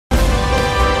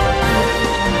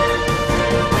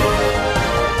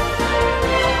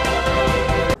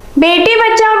बेटी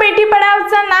बचाओ बेटी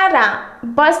पढाओचा नारा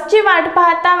बसची वाट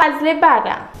पाहता वाजले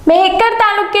 12। मेहकर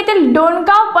तालुक्यातील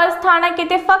डोणगाव बस स्थानक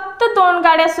येथे फक्त 2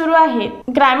 गाड्या सुरू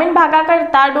आहेत। ग्रामीण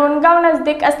भागाकरता डोणगाव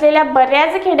नजदीक असलेल्या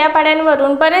बऱ्याच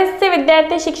खेड्यापाड्यांवरून बरेचसे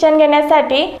विद्यार्थी शिक्षण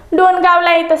घेण्यासाठी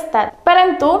डोणगावला येत असतात,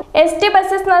 परंतु एसटी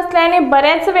बसेस नसल्याने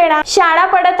बऱ्याच वेळा शाळा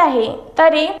पडत आहे।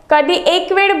 तरी कधी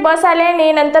एक वेळ बस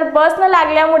आल्याने नंतर बस न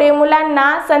लागल्यामुळे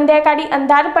मुलांना संध्याकाळी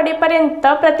अंधार पडेपर्यंत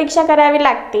प्रतीक्षा करावी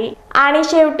लागते आणि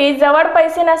शेवटी जवळ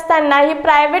पैसे नसतानाही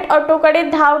प्रायव्हेट ऑटोकडे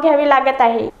धाव घ्यावी लागत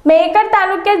आहे। मेहकर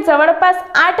तालुक्यात जवळपास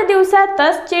 8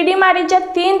 दिवसातच चिडीमारीच्या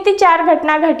 3 ते 4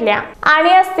 घटना घडल्या आणि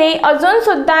असे अजून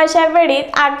सुद्धा अशा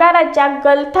वेळेत आकाराच्या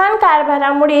गलथान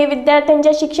कारभारामुळे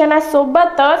विद्यार्थ्यांच्या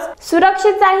शिक्षणासोबतच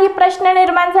सुरक्षेचाही प्रश्न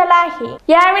निर्माण झाला आहे।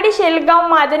 यावेळी शेलगाव,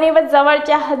 मादणी व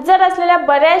जवळच्या हजर असलेल्या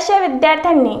बऱ्याचशा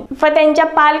विद्यार्थ्यांनी व त्यांच्या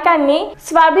पालकांनी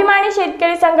स्वाभिमानी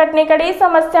शेतकरी संघटनेकडे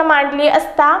समस्या मांडली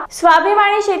असता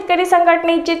स्वाभिमानी शेतकरी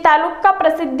संघटनेचे तालुका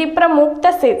प्रसिद्धी प्रमुख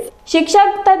तसेच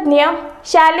शिक्षक तज्ञ,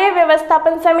 शालेय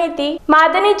व्यवस्थापन समिती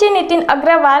मादनीचे नितीन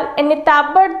अग्रवाल यांनी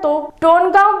ताबडतोब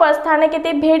डोणगाव बस स्थानक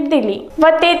येथे भेट दिली व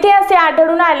तेथे असे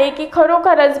आढळून आले की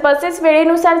खरोखरच बसेस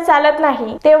वेळेनुसार चालत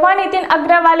नाही। तेव्हा नितीन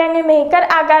अग्रवाल यांनी मेहकर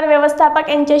आगार व्यवस्थापक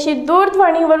यांच्याशी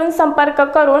दूरध्वनीवरून संपर्क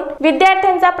करून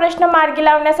विद्यार्थ्यांचा प्रश्न मार्गी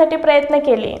लावण्यासाठी प्रयत्न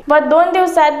केले व 2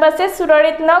 दिवसात बसेस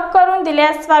सुरळीत न करून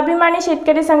दिल्यास स्वाभिमानी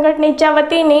शेतकरी संघटनेच्या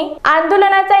वतीने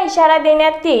आंदोलनाचा इशारा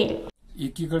देण्यात येईल।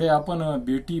 एकीकडे आपण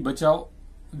बेटी बचाओ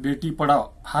बेटी पढाओ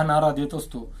हा नारा देत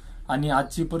असतो आणि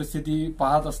आजची परिस्थिती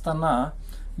पाहत असताना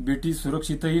बेटी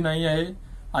सुरक्षितही नाही आहे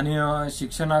आणि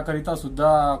शिक्षणाकरिता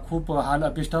सुद्धा खूप हाल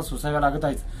अपेष्टा सोसाव्या लागत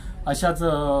आहेत। अशाच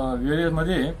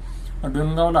वेळेमध्ये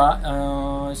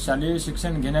डोणगावला शालेय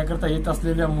शिक्षण घेण्याकरता येत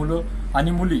असलेल्या मुलं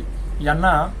आणि मुली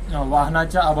यांना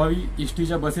वाहनाच्या अभावी,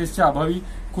 एसटीच्या बसेसच्या अभावी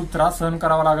खूप त्रास सहन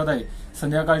करावा लागत आहे।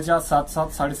 संध्याकाळच्या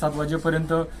 7-7:30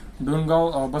 वाजेपर्यंत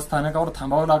डोणगाव बस स्थानकावर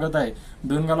थांबावं लागत आहे।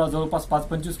 डोणगावला जवळपास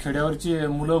 5-25 खेड्यावरची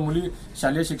मुलं मुली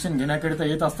शालेय शिक्षण घेण्याकरिता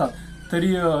येत असतात,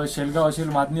 तरी शेलगाव असेल,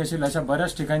 मादणी असेल अशा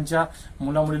बऱ्याच ठिकाणच्या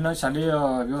मुलामुलींना शालेय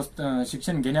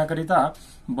शिक्षण घेण्याकरिता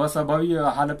बस अभावी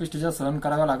हालअपेष्टेचा सहन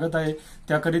करावा लागत आहे।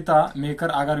 त्याकरिता मेहकर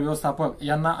आगार व्यवस्थापक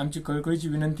यांना आमची कळकळीची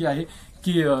विनंती आहे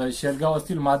की शेलगाव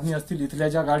असतील, मादणी असतील, इथल्या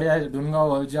ज्या गाड्या आहेत,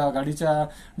 डोणगाव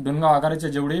आगाराच्या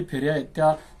जेवढेही फेऱ्या आहेत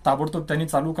त्या ताबडतोब त्यांनी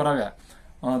चालू कराव्या।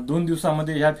 2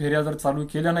 दिवसामध्ये ह्या फेऱ्या जर चालू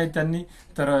केल्या नाहीत त्यांनी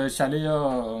तर शालेय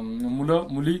मुलं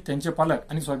मुली, त्यांचे पालक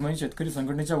आणि स्वाभिमानी शेतकरी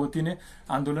संघटनेच्या वतीने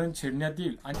आंदोलन छेडण्यात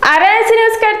येईल। RNC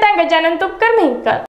न्यूज करता गजानन तुपकर, मेहकर।